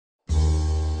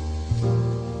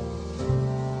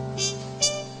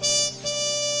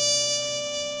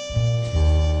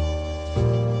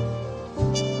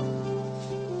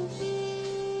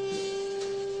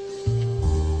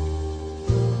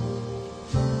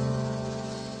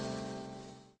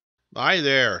Hi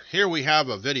there, here we have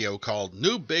a video called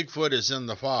New Bigfoot is in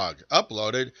the Fog,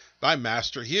 uploaded by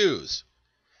Master Hughes.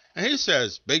 And he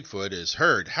says Bigfoot is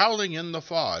heard howling in the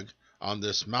fog on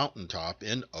this mountaintop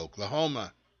in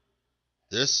Oklahoma.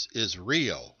 This is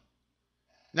real.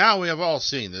 Now we have all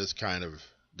seen this kind of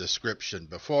description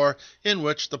before, in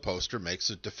which the poster makes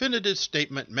a definitive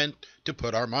statement meant to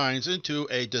put our minds into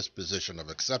a disposition of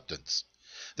acceptance.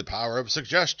 The power of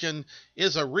suggestion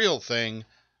is a real thing,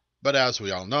 but as we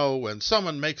all know, when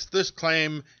someone makes this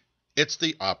claim, it's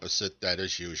the opposite that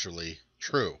is usually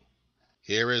true.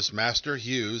 Here is Master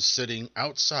Hughes sitting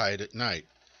outside at night.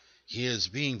 He is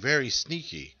being very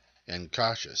sneaky and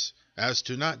cautious as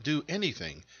to not do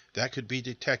anything that could be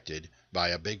detected by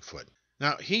a Bigfoot.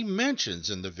 Now, he mentions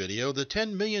in the video the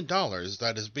 $10 million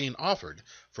that is being offered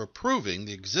for proving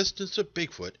the existence of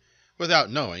Bigfoot,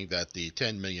 without knowing that the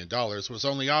 $10 million was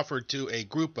only offered to a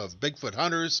group of Bigfoot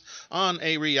hunters on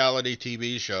a reality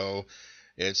TV show.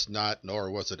 It's not,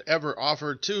 nor was it ever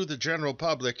offered to the general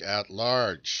public at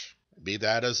large. Be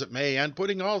that as it may, and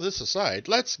putting all this aside,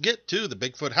 let's get to the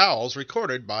Bigfoot howls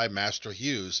recorded by Master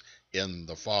Hughes in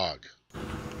the fog.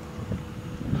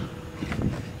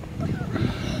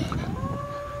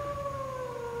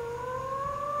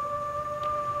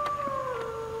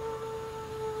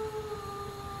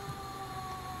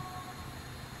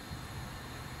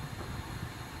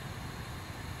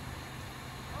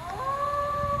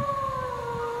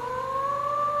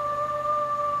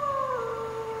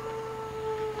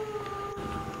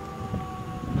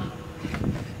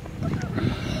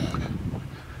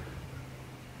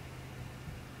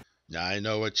 Now, I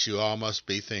know what you all must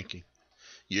be thinking.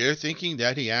 You're thinking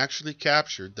that he actually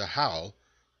captured the howl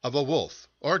of a wolf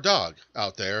or dog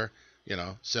out there,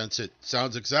 since it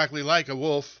sounds exactly like a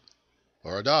wolf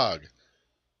or a dog.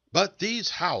 But these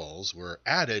howls were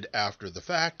added after the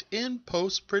fact in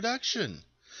post-production.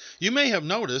 You may have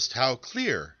noticed how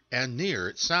clear and near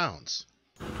it sounds.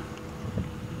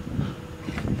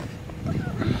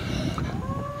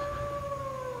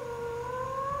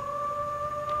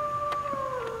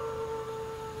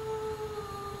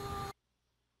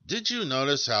 Did you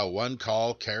notice how one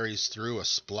call carries through a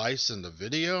splice in the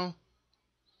video?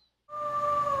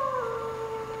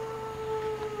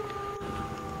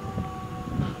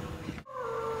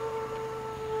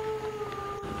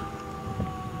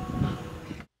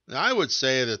 Now, I would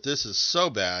say that this is so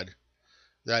bad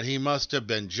that he must have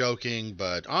been joking,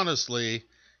 but honestly,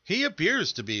 he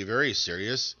appears to be very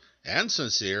serious and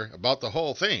sincere about the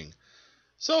whole thing.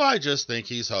 So I just think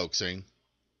he's hoaxing.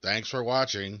 Thanks for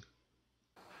watching.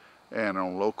 And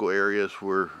on local areas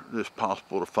where it's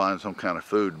possible to find some kind of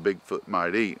food Bigfoot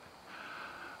might eat.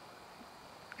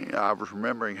 I was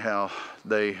remembering how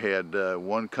they had,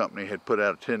 one company had put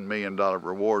out a $10 million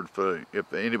reward for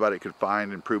if anybody could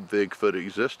find and prove Bigfoot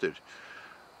existed.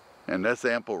 And that's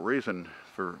ample reason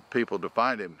for people to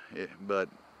find him, but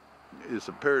it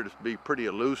appeared to be pretty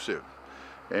elusive.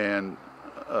 And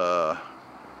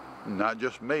not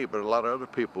just me, but a lot of other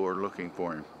people are looking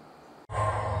for him.